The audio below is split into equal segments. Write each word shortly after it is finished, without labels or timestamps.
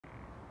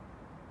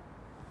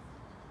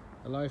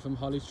Hello from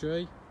Holly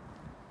Tree.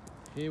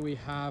 Here we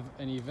have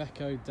an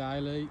Iveco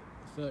Daily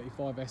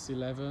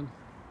 35S11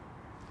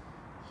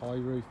 high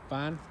roof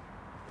fan.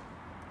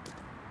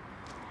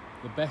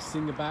 The best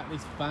thing about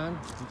this fan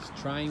is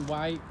its train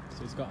weight.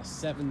 So it's got a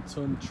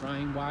 7-ton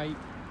train weight.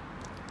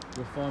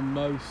 You'll find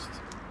most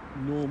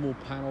normal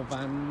panel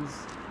vans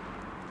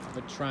have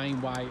a train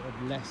weight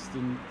of less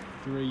than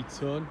 3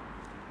 ton.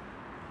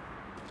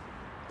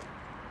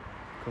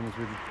 Comes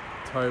with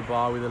a tow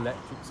bar with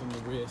electrics on the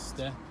rear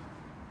step.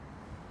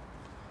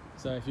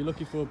 So if you're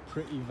looking for a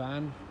pretty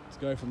van to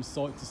go from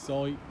site to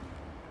site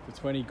for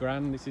 20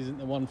 grand, this isn't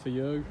the one for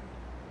you.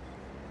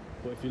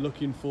 But if you're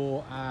looking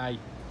for a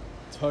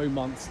tow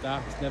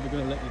monster, it's never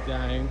going to let you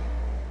down,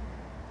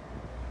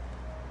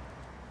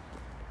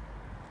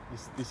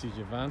 this is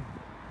your van.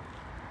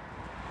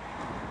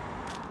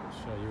 I'll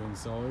show you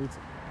inside.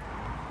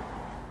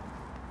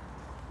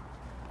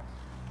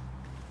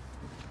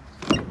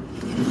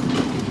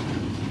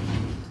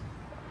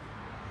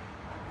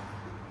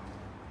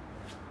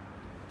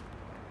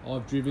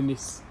 I've driven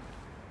this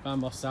van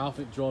myself,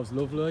 it drives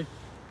lovely.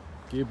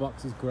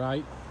 Gearbox is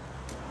great.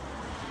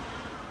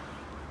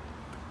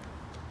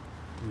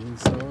 The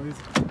inside,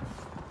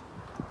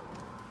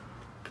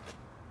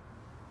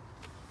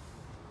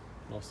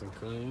 nice and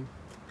clean.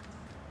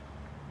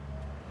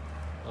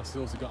 I've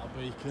also got a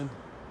beacon,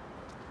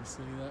 you can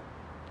see that.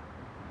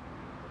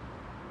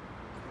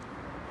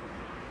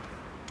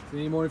 If you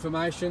need more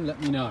information, let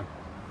me know.